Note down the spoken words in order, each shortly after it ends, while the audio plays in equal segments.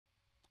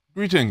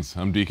Greetings,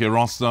 I'm Dike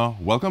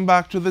Rostant. Welcome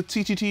back to the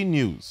TTT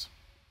News.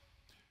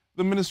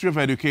 The Ministry of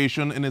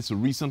Education, in its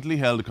recently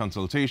held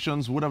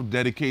consultations, would have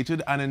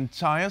dedicated an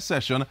entire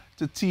session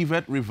to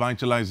TVET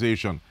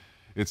revitalisation.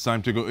 It's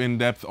time to go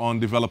in-depth on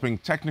developing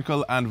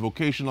technical and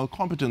vocational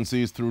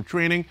competencies through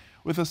training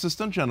with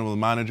Assistant General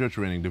Manager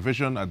Training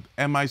Division at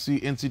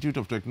MIC Institute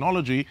of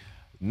Technology,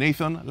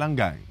 Nathan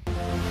Langaigne.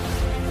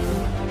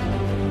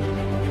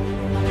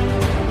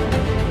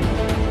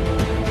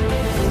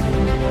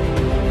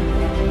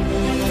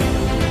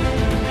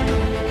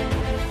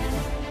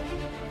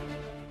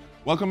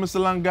 Welcome, Mr.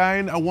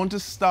 Langaigne. I want to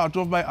start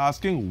off by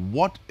asking,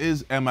 what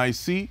is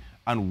MIC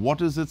and what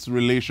is its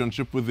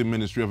relationship with the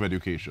Ministry of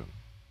Education?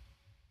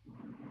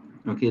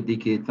 Okay,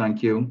 DK,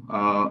 thank you.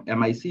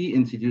 MIC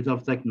Institute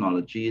of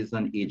Technology is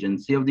an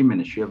agency of the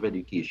Ministry of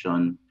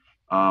Education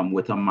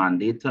with a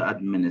mandate to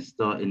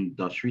administer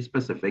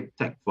industry-specific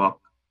tech work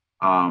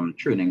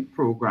training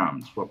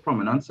programs for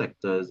prominent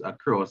sectors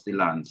across the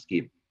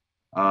landscape.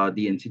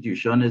 The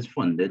institution is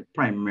funded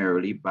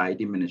primarily by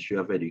the Ministry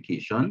of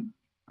Education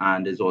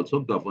and is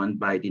also governed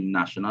by the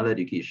National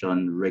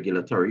Education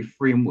Regulatory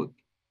Framework.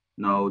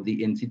 Now,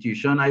 the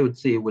institution, I would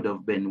say, would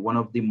have been one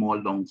of the more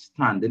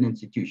long-standing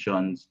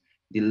institutions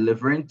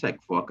delivering tech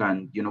work.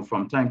 And,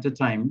 from time to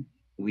time,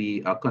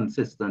 we are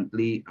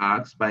consistently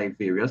asked by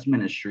various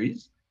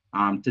ministries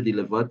to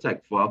deliver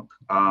tech work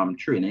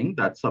training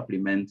that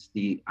supplements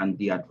the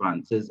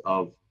advances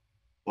of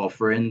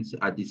offerings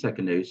at the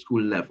secondary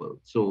school level.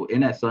 So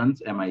in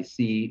essence,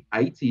 MIC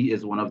IT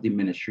is one of the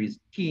ministry's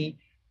key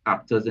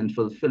actors in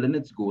fulfilling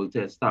its goal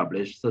to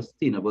establish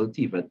sustainable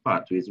TVET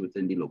pathways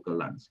within the local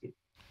landscape.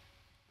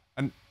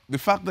 And the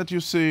fact that you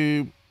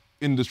say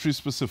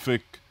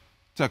industry-specific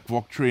tech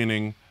work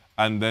training,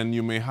 and then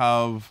you may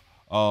have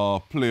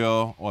a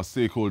player or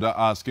stakeholder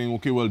asking,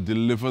 okay, well,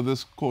 deliver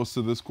this course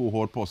to this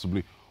cohort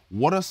possibly.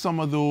 What are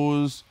some of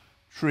those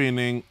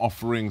training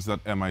offerings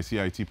that MIC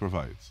IT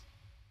provides?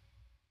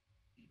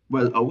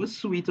 Well, our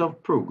suite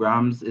of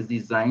programs is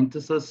designed to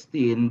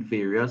sustain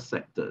various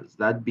sectors,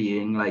 that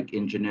being like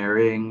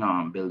engineering,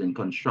 building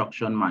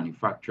construction,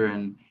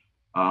 manufacturing,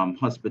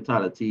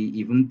 hospitality,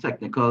 even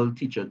technical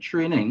teacher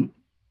training,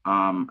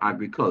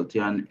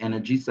 agriculture and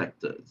energy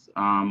sectors.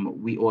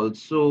 We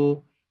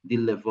also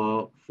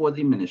deliver for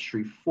the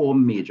ministry 4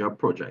 major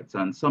projects,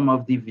 and some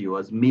of the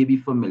viewers may be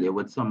familiar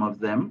with some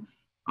of them,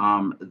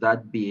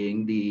 that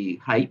being the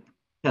HYPE,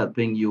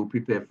 helping you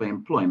prepare for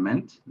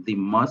employment, the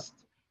MUST,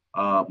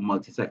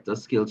 multi-sector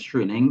skills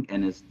training,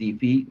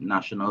 NSDP,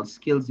 National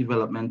Skills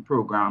Development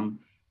Program,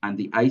 and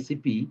the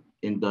ICP,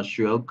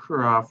 Industrial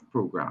Craft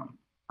Program.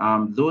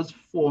 Those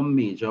 4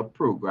 major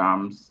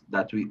programs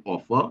that we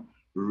offer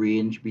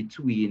range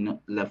between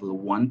level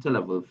 1 to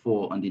level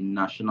 4 on the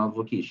National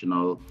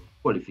Vocational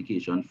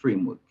Qualification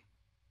Framework.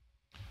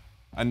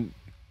 And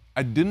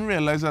I didn't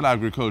realize that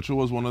agriculture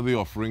was one of the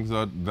offerings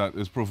that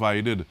is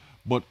provided,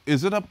 but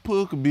is it a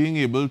perk being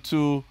able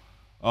to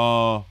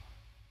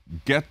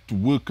get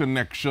work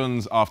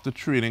connections after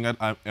training at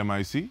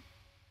MIC?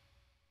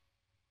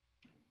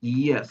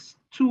 Yes,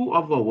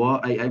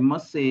 I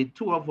must say,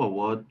 2 of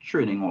our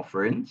training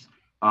offerings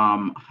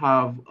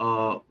have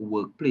a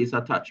workplace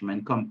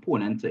attachment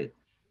component to it.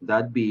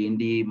 That being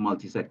the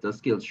multi-sector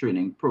skills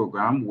training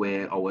program,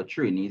 where our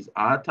trainees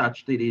are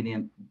attached to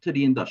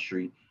the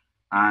industry,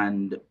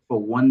 and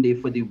for 1 day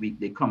for the week,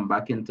 they come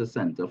back into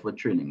center for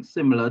training,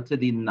 similar to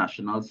the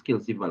National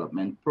Skills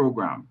Development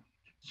Program.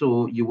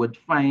 So you would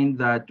find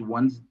that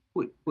once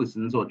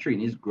persons or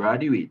trainees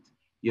graduate,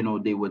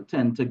 they would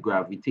tend to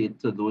gravitate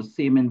to those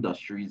same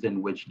industries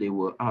in which they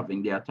were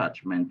having their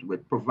attachment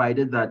with,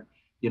 provided that,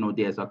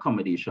 there's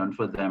accommodation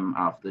for them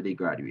after they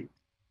graduate.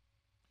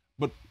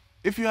 But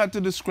if you had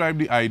to describe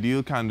the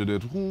ideal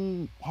candidate,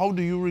 how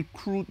do you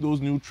recruit those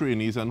new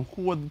trainees, and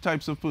who are the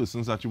types of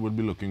persons that you would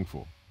be looking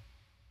for?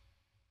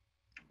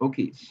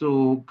 Okay,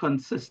 so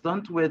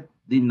consistent with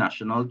the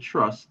National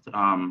Trust,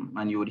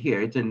 and you would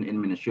hear it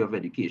in Ministry of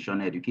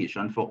Education,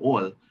 Education for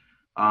All,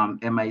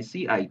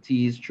 MIC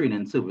IT's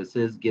training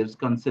services gives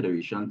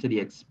consideration to the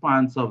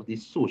expanse of the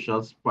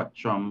social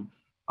spectrum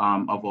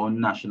of our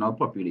national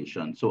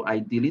population. So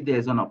ideally,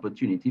 there's an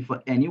opportunity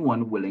for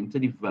anyone willing to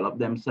develop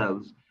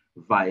themselves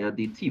via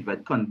the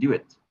TVET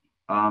conduit.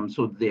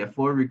 So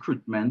therefore,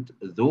 recruitment,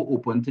 though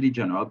open to the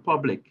general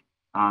public,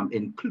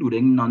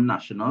 including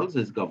non-nationals,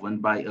 is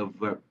governed by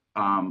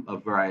a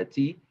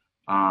variety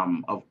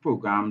of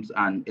programs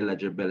and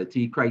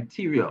eligibility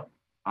criteria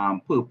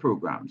per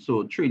program.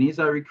 So trainees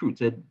are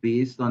recruited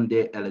based on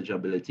their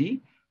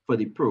eligibility for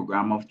the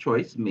program of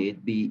choice, may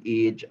it be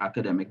age,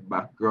 academic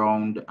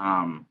background,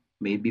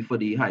 maybe for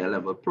the higher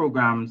level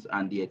programs,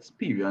 and the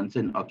experience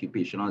in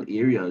occupational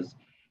areas.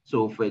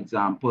 So for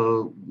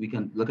example, we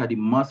can look at the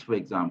MUST, for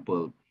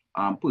example,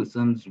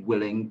 persons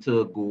willing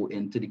to go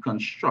into the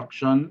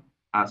construction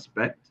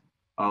aspect,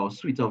 our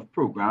suite of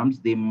programs,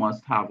 they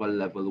must have a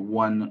level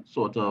 1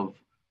 sort of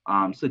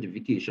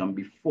certification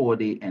before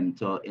they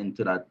enter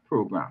into that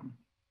program.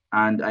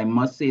 And I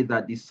must say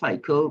that the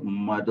cycle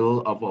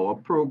model of our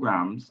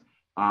programs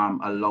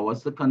allow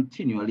us to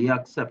continually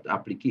accept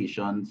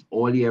applications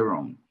all year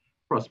round.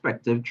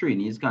 Prospective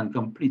trainees can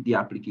complete the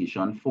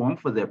application form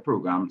for their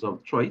programs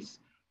of choice,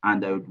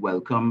 and I would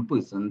welcome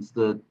persons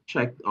to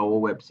check our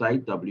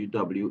website,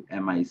 www.mic.co.tt,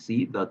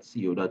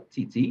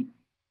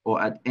 or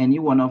at any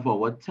one of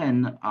our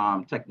 10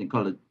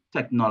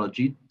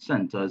 technology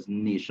centers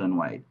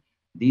nationwide.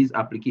 These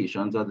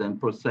applications are then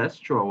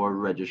processed through our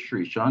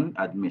registration,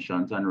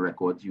 admissions, and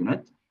records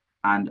unit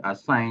and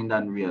assigned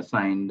and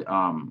reassigned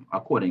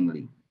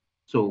accordingly.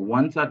 So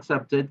once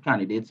accepted,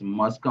 candidates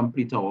must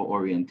complete our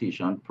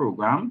orientation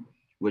program,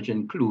 which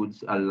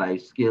includes a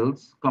life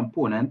skills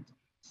component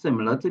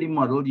similar to the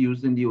model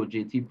used in the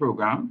OJT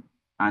program.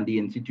 And the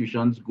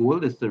institution's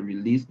goal is to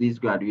release these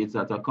graduates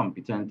that are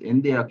competent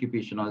in their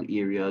occupational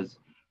areas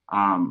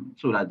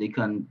so that they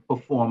can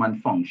perform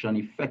and function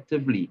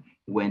effectively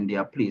when they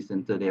are placed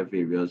into their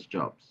various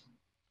jobs.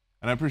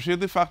 And I appreciate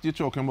the fact you're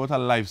talking about a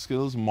life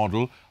skills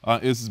model.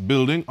 Is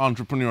building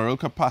entrepreneurial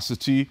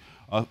capacity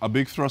a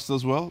big thrust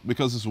as well?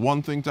 Because it's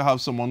one thing to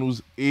have someone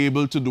who's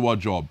able to do a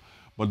job,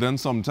 but then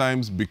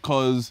sometimes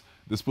because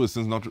this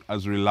person is not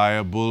as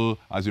reliable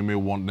as you may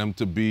want them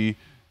to be,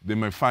 they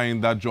may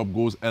find that job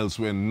goes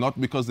elsewhere, not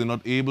because they're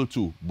not able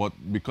to, but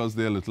because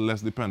they're a little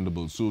less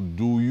dependable. So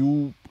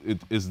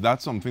is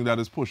that something that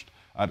is pushed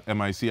at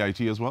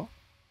MICIT as well?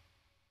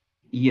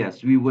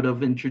 Yes, we would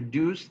have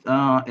introduced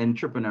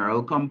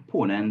entrepreneurial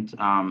component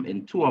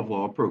in two of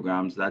our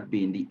programs, that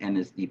being the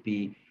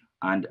NSDP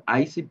and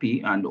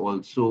ICP, and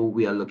also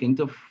we are looking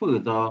to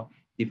further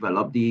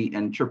develop the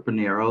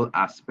entrepreneurial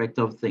aspect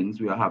of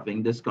things. We are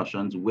having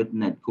discussions with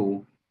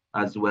NEDCO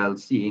as well,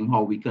 seeing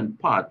how we can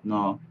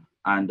partner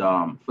and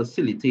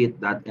facilitate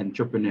that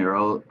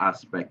entrepreneurial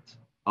aspect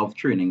of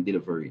training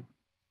delivery.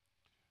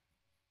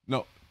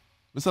 Now,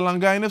 Mr.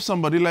 Langaigne, if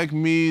somebody like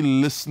me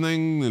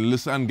listening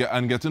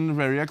and getting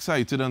very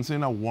excited and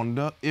saying, I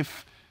wonder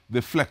if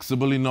they're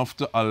flexible enough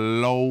to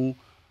allow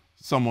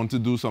someone to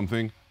do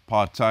something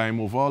part-time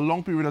over a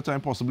long period of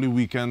time, possibly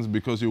weekends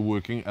because you're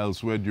working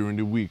elsewhere during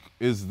the week.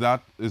 Is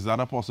that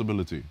a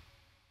possibility?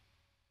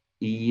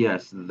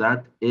 Yes,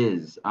 that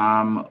is.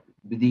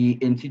 The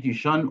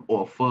institution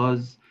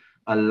offers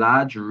a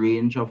large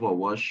range of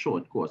our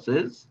short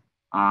courses,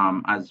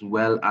 as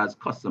well as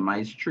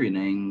customized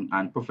training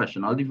and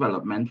professional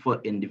development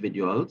for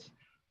individuals,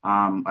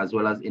 as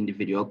well as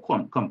individual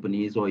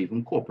companies or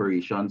even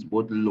corporations,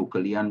 both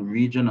locally and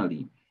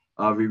regionally.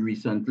 We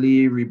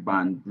recently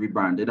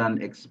rebranded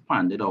and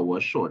expanded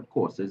our short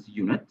courses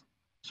unit.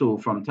 So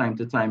from time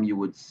to time, you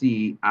would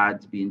see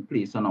ads being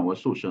placed on our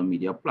social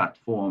media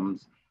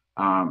platforms,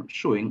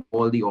 showing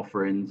all the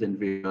offerings in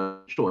various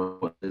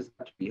short courses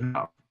that we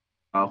have.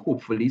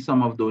 Hopefully,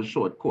 some of those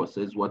short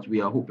courses, what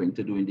we are hoping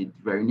to do in the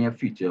very near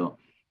future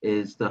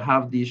is to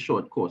have these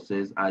short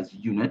courses as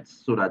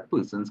units so that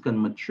persons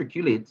can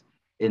matriculate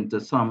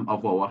into some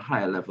of our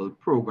higher level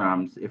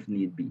programs if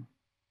need be.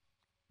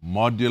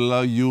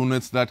 Modular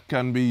units that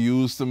can be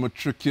used to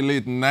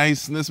matriculate.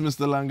 Niceness,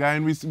 Mr.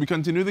 Langaigne. We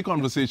continue the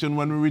conversation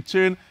when we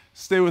return.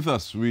 Stay with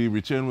us. We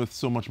return with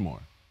so much more.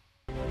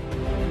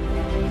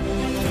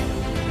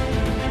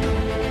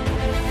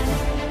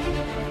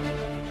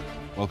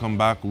 Welcome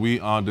back. We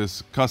are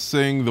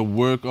discussing the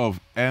work of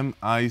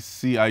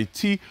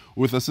MICIT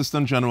with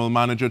Assistant General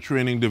Manager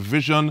Training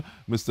Division,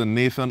 Mr.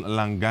 Nathan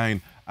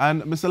Langaigne.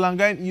 And Mr.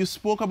 Langaigne, you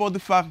spoke about the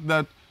fact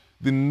that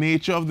the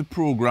nature of the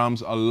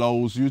programs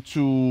allows you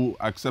to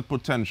accept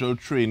potential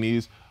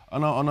trainees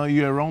on a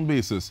year-round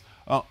basis.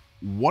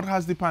 What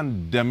has the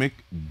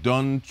pandemic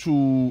done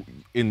to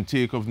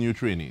intake of new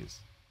trainees?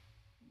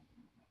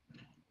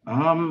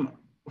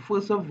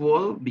 First of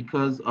all,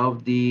 because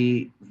of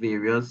the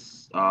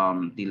various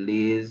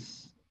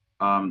delays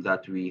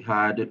that we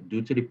had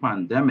due to the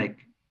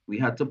pandemic, we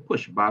had to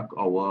push back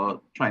our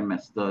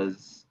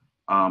trimesters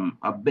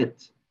a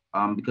bit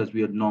because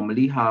we would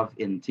normally have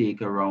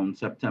intake around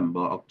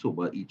September,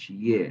 October each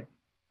year.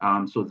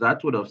 So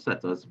that would have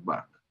set us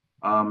back.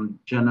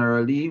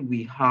 Generally,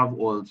 we have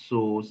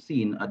also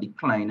seen a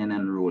decline in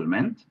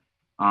enrollment,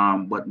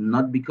 but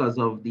not because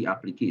of the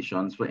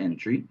applications for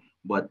entry,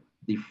 but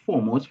the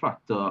foremost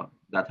factor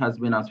that has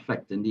been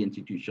affecting the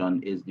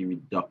institution is the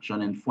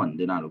reduction in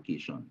funding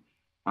allocation,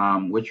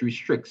 which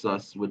restricts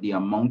us with the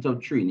amount of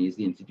trainees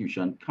the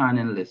institution can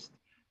enlist,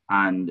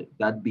 and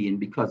that being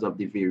because of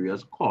the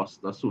various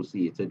costs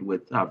associated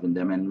with having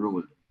them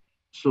enrolled.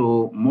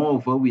 So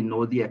moreover, we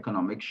know the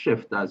economic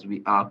shift, as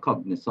we are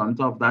cognizant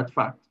of that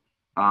fact,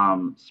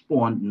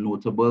 spawned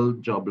notable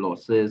job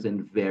losses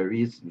in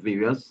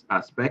various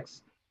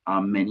aspects,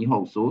 many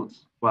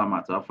households, for a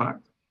matter of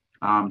fact.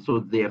 So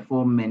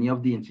therefore, many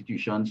of the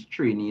institution's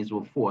trainees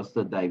were forced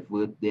to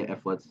divert their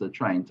efforts to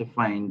trying to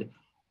find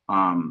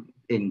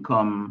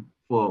income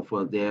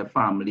for their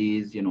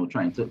families,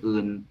 trying to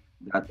earn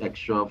that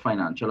extra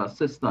financial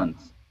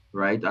assistance,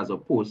 right, as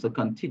opposed to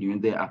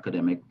continuing their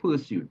academic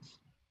pursuits.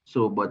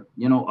 So, but,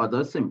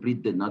 others simply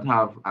did not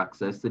have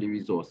access to the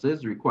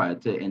resources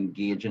required to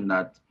engage in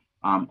that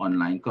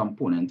online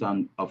component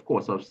and, of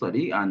course, of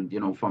study. And,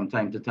 from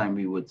time to time,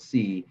 we would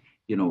see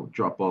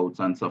dropouts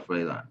and stuff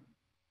like that.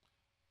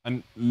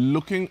 And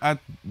looking at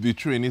the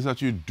trainees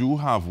that you do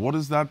have, what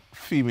is that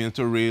female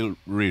to male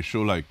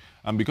ratio like?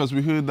 And because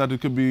we heard that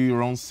it could be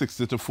around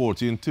 60 to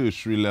 40 in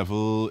tertiary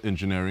level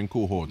engineering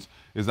cohorts,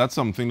 is that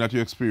something that you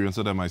experience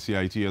at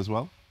MICIT as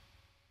well?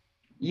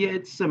 Yeah,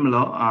 it's similar.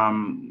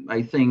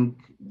 I think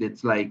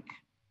it's like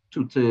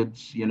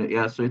 2/3,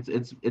 yeah, so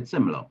it's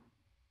similar.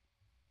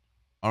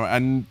 All right,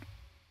 and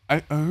I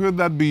heard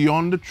that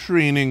beyond the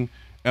training,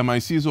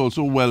 MIC is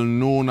also well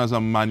known as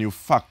a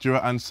manufacturer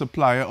and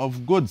supplier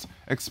of goods.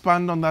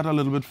 Expand on that a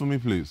little bit for me,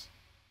 please.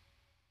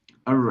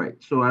 All right,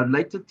 so I'd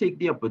like to take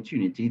the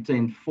opportunity to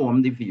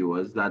inform the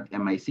viewers that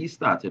MIC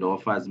started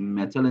off as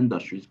Metal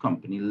Industries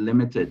Company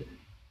Limited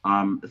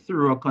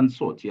through a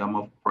consortium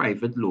of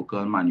private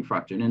local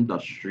manufacturing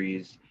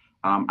industries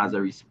as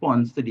a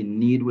response to the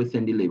need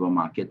within the labor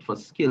market for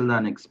skilled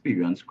and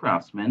experienced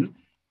craftsmen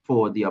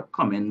for the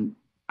upcoming,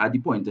 at the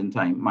point in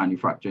time,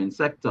 manufacturing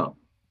sector,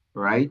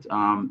 right?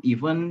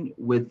 Even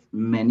with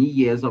many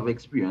years of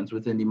experience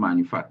within the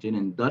manufacturing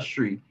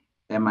industry,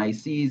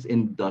 MIC's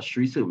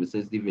Industry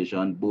Services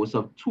Division boasts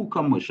of two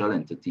commercial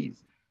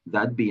entities,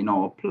 that being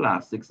our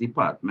plastics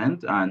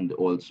department and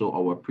also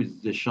our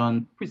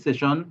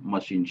precision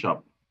machine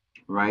shop,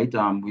 right?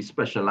 We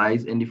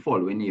specialize in the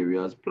following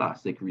areas: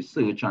 plastic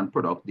research and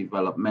product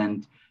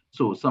development.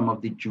 So some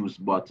of the juice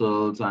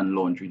bottles and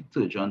laundry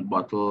detergent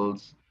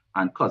bottles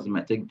and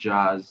cosmetic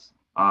jars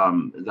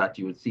that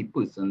you would see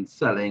persons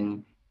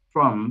selling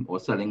from or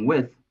selling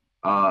with,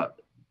 uh,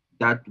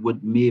 that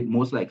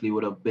most likely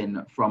would have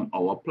been from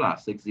our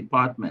plastics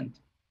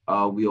department.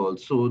 We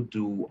also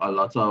do a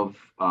lot of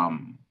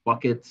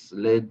buckets,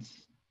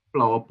 lids,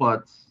 flower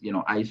pots,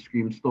 ice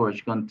cream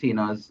storage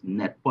containers,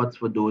 net pots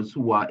for those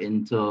who are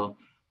into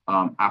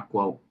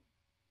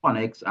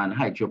aquaponics and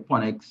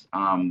hydroponics.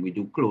 We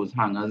do clothes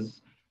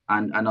hangers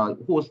and a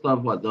host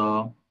of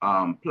other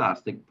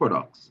plastic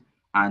products,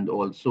 and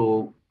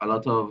also a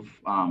lot of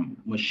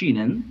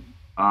machining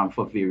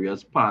for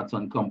various parts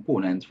and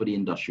components for the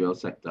industrial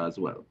sector as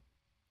well.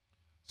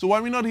 So why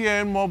are we not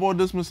hearing more about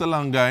this, Mr.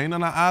 Langaigne?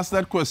 And I ask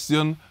that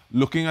question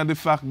looking at the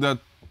fact that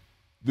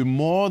the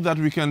more that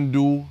we can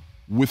do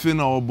within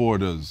our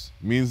borders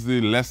means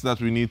the less that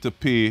we need to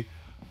pay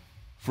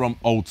from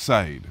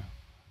outside.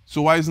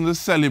 So why isn't this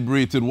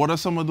celebrated? What are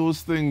some of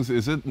those things?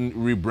 Is it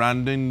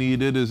rebranding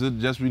needed? Is it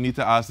just we need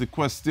to ask the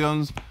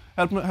questions?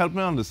 Help me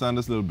understand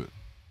this a little bit.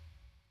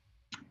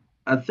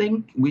 I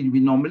think we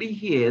normally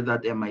hear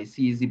that MIC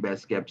is the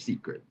best kept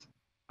secret.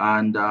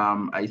 And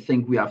I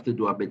think we have to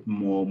do a bit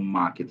more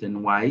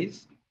marketing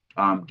wise,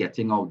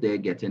 getting out there,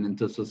 getting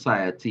into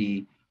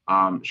society,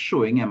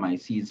 showing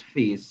MIC's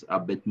face a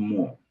bit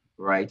more,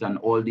 right? And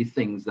all the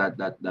things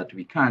that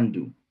we can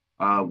do.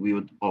 We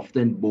would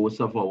often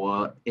boast of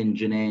our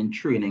engineering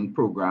training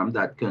program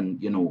that can,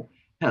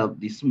 help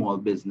the small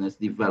business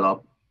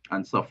develop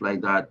and stuff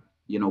like that.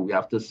 We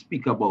have to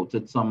speak about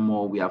it some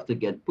more. We have to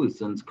get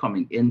persons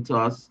coming into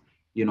us.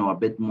 A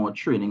bit more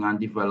training and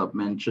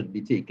development should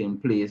be taking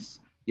place,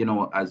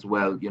 as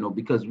well,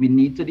 because we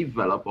need to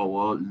develop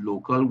our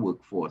local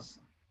workforce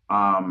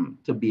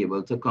to be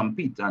able to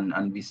compete.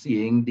 And we're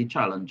seeing the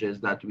challenges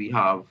that we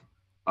have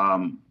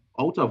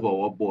out of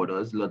our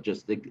borders: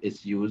 logistic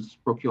issues,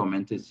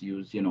 procurement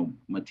issues,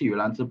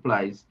 material and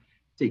supplies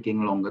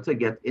taking longer to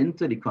get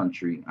into the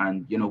country.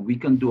 And, we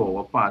can do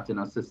our part in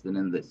assisting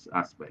in this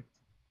aspect.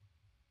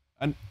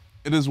 And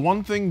it is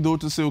one thing, though,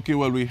 to say, okay,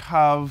 well, we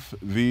have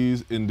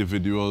these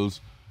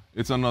individuals.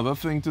 It's another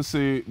thing to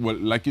say, well,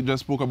 like you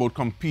just spoke about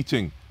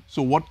competing.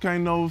 So what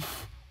kind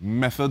of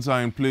methods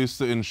are in place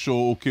to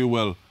ensure, okay,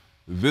 well,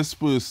 this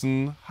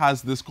person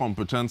has this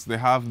competence, they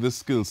have this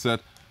skill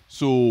set.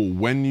 So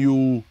when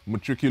you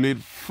matriculate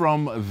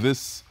from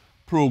this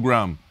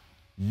program,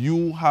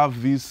 you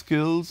have these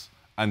skills,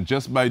 and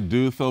just by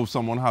dearth of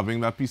someone having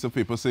that piece of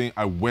paper saying,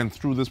 I went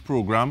through this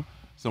program,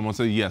 someone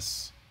say,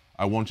 yes,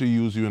 I want to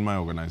use you in my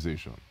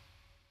organization.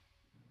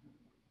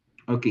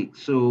 Okay,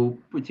 so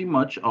pretty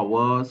much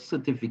our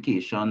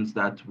certifications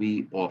that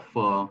we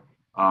offer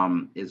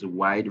is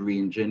wide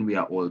ranging. We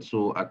are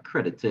also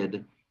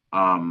accredited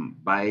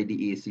by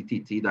the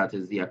ACTT, that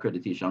is the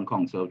Accreditation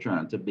Council of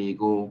Trinidad and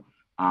Tobago,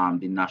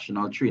 the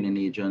National Training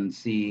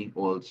Agency,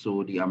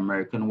 also the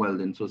American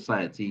Welding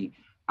Society,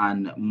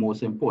 and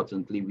most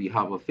importantly, we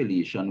have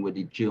affiliation with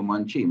the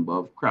German Chamber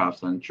of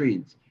Crafts and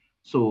Trades.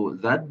 So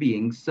that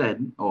being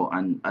said,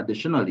 and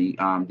additionally,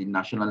 the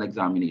National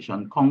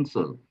Examination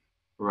Council,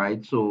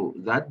 right? So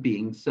that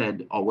being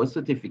said, our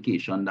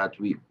certification that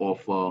we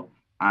offer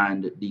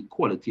and the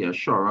quality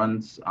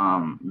assurance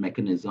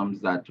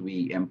mechanisms that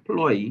we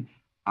employ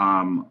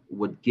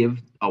would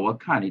give our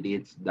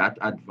candidates that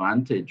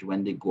advantage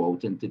when they go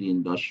out into the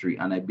industry.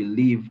 And I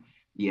believe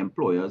the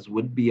employers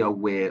would be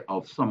aware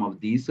of some of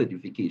these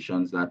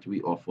certifications that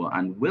we offer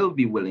and will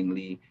be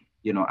willingly,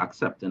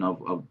 accepting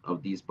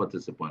of these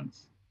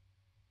participants.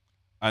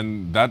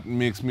 And that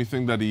makes me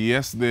think that,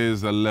 yes,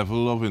 there's a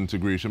level of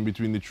integration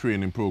between the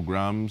training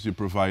programs you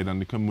provide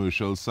and the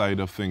commercial side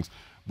of things.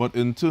 But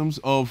in terms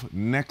of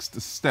next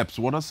steps,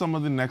 what are some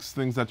of the next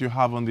things that you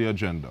have on the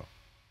agenda?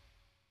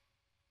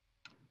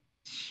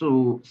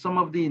 So some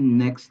of the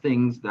next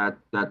things that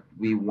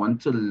we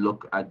want to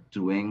look at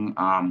doing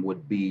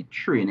would be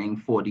training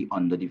for the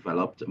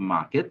underdeveloped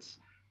markets,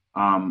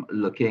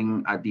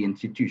 looking at the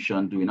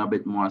institution, doing a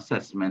bit more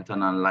assessment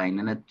and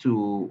aligning it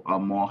to a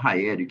more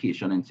higher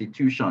education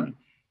institution.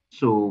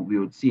 So we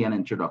would see an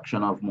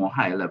introduction of more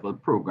higher level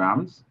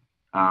programs.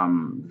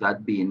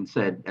 That being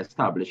said,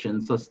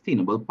 establishing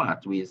sustainable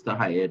pathways to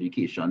higher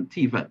education,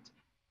 TVET.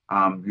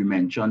 We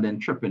mentioned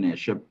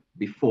entrepreneurship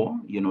before.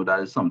 That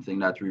is something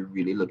that we're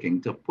really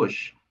looking to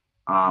push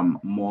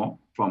more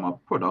from a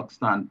product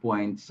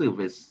standpoint,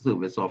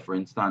 service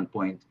offering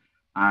standpoint,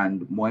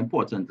 and more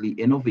importantly,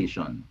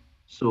 innovation.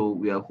 So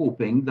we are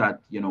hoping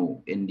that,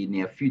 in the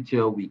near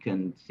future, we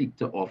can seek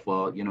to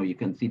offer, you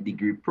can see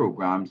degree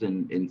programs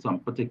in some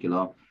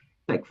particular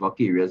tech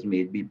work areas,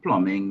 maybe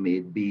plumbing,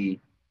 maybe,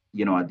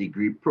 a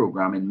degree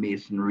program in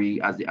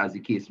masonry, as the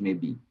case may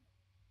be.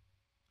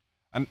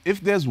 And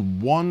if there's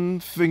one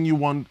thing you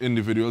want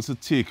individuals to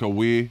take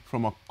away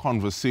from a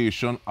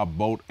conversation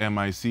about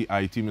MIC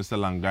IT, Mr.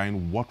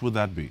 Langaigne, what would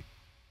that be?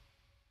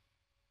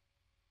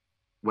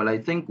 Well, I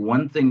think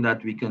one thing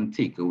that we can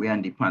take away,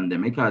 and the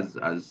pandemic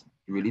has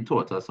really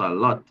taught us a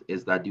lot,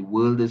 is that the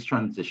world is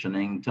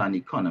transitioning to an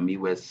economy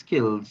where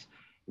skills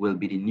will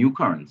be the new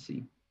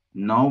currency.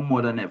 Now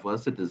more than ever,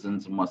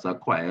 citizens must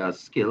acquire a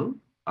skill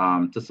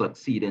to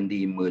succeed in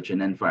the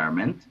emerging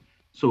environment.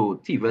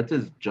 So TVET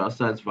is just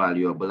as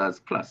valuable as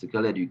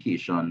classical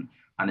education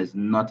and is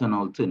not an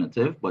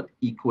alternative, but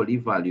equally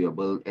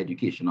valuable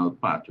educational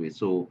pathway.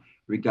 So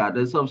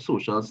regardless of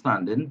social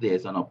standing,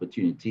 there's an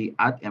opportunity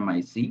at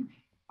MIC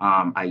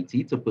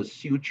IT to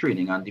pursue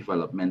training and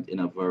development in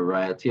a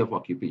variety of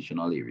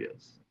occupational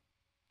areas.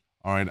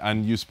 All right,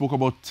 and you spoke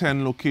about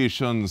 10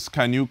 locations.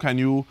 Can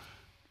you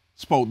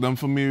spout them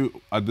for me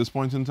at this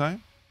point in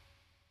time?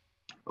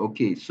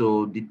 Okay,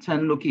 so the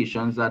 10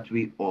 locations that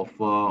we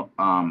offer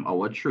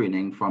our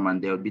training from,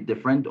 and there'll be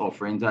different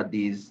offerings at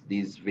these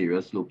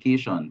various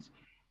locations.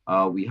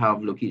 We have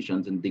one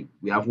location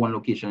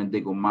in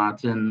Diego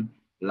Martin,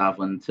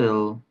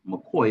 Lavantil,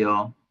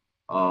 Macoya,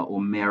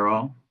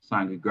 O'Meara,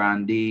 Sangre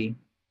Grande,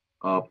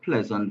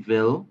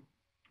 Pleasantville,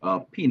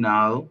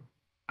 Pinal,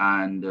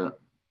 and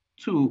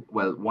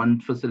one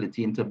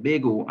facility in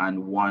Tobago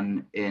and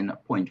one in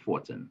Point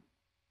Fortin.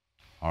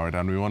 All right,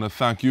 and we want to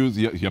thank you.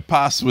 You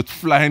passed with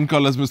flying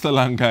colors, Mr.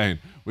 Langaigne.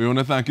 We want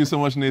to thank you so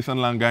much, Nathan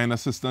Langaigne,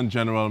 Assistant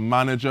General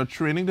Manager,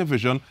 Training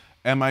Division,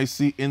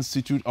 MIC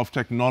Institute of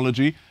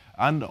Technology.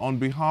 And on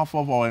behalf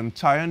of our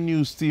entire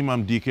news team,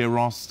 I'm Dike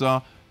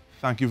Rostant.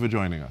 Thank you for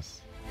joining us.